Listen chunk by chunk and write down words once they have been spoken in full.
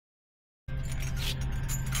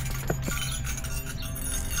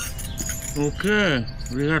Okay,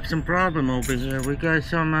 we have some problem over here. We got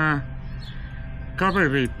some cover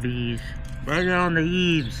bees right on the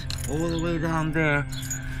eaves, all the way down there.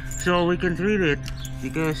 So we can treat it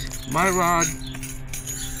because my rod,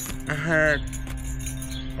 I had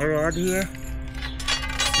a rod here.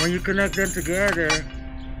 When you connect them together,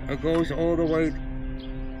 it goes all the way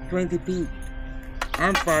 20 feet.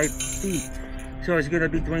 I'm 5 feet, so it's gonna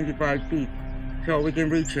be 25 feet. So we can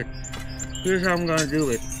reach it. Here's how I'm gonna do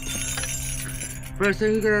it. First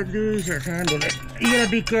thing you gotta do is just handle it. You gotta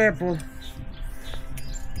be careful.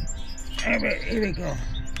 Alright, here we go.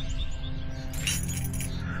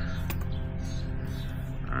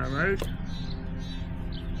 Alright.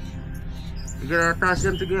 You gotta attach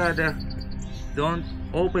them together. Don't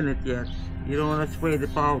open it yet. You don't wanna spray the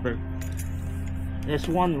powder. There's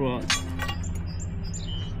one rod.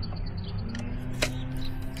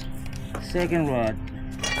 Second rod.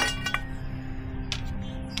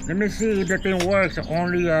 Let me see if the thing works.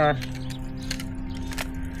 Only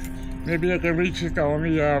maybe I can reach it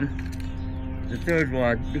only the third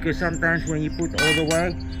rod, because sometimes when you put all the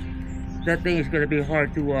way, that thing is gonna be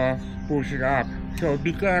hard to push it up. So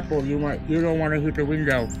be careful. You don't want to hit the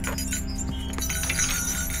window.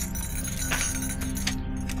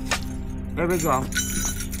 There we go.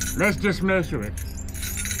 Let's just measure it.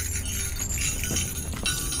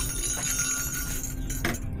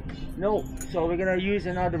 No, so we're gonna use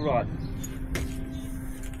another rod.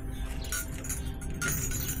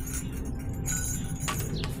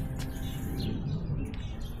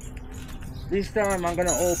 This time I'm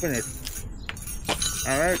gonna open it.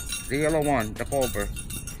 Alright, the yellow one, the cover.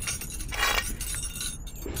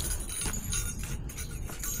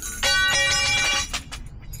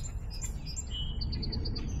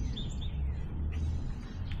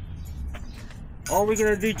 All we're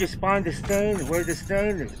gonna do is just find the stain. Where the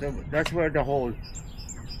stain, that's where the hole.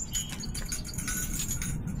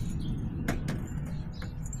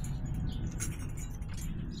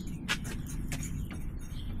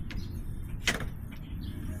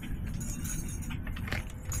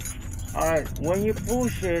 Alright, when you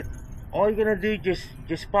push it, all you're gonna do is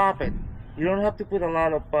just pop it. You don't have to put a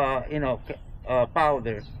lot of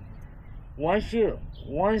powder. Once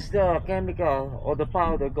the chemical or the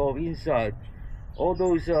powder go inside, all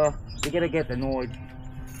those you're gonna get annoyed.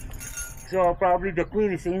 So probably the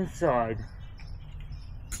queen is inside.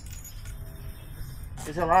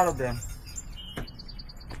 There's a lot of them.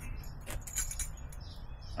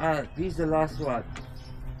 This is the last one.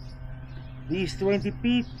 These 20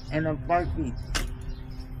 feet and then 5 feet.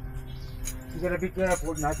 You gotta be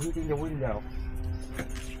careful not hitting the window.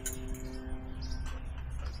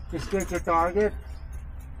 Just get your target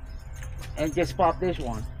and just pop this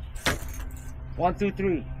one. 1, 2,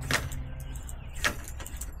 3.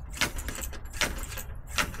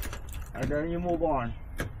 And then you move on.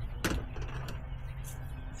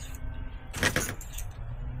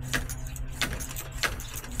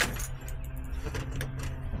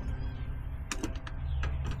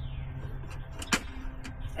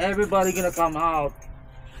 Everybody gonna come out.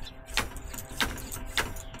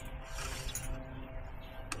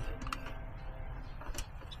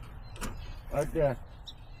 Right there.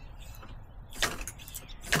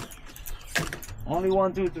 Only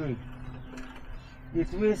 1, 2, 3. You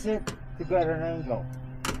twist it to get an angle.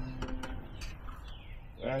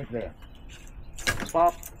 Right there.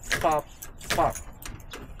 Pop, pop, pop.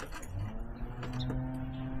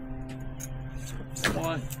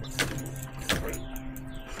 1, 3.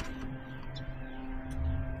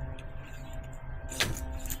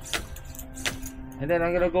 And then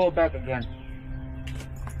I'm gonna go back again.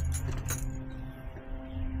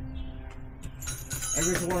 I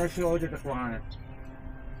just want to show you the client.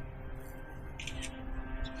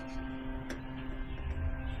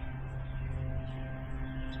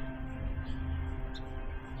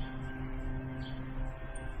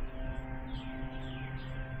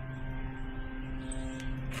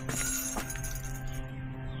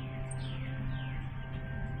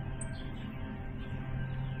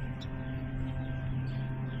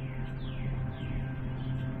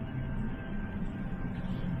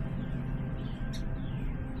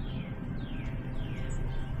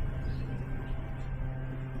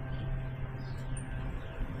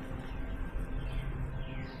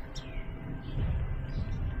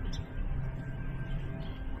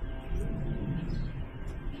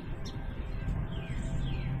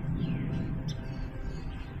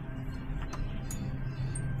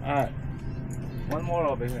 Alright, one more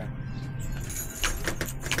over here.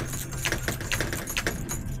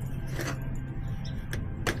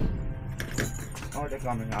 Oh, they're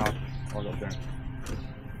coming out, all of them.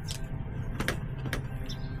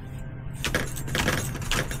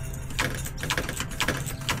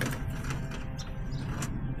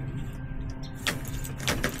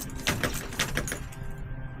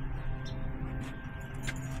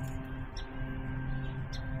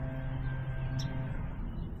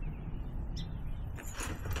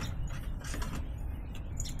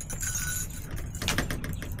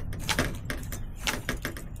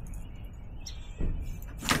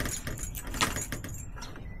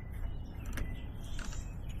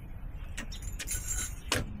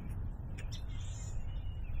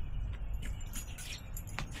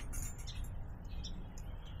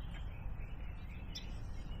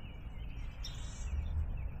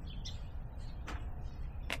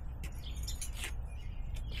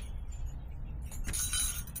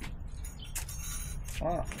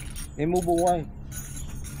 Oh, they move away.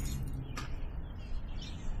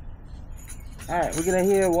 Alright, we're gonna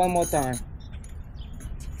hear it one more time.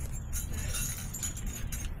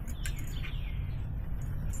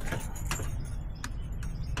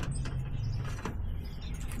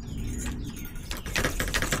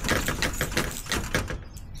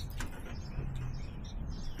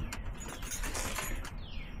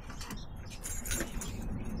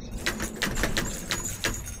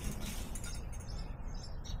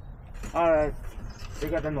 Alright, they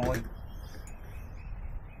got the noise.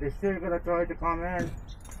 They're still gonna try to come in,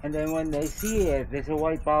 and then when they see it, there's a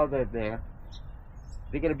white powder there.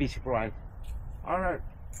 They're gonna be surprised. Alright,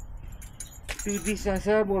 to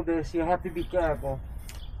disassemble this, you have to be careful.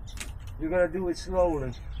 You're gonna do it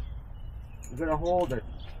slowly. You're gonna hold it.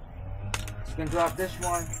 You can drop this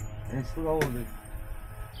one and slowly.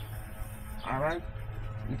 Alright?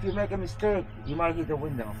 If you make a mistake, you might hit the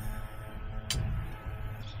window.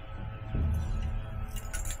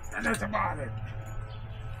 And that's about it.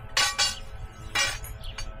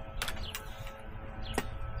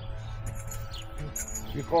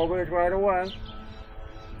 You cover it right away.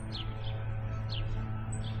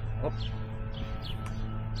 Oops.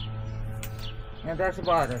 And that's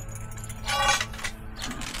about it.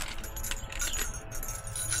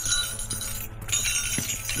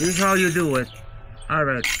 This is how you do it.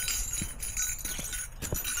 Alright.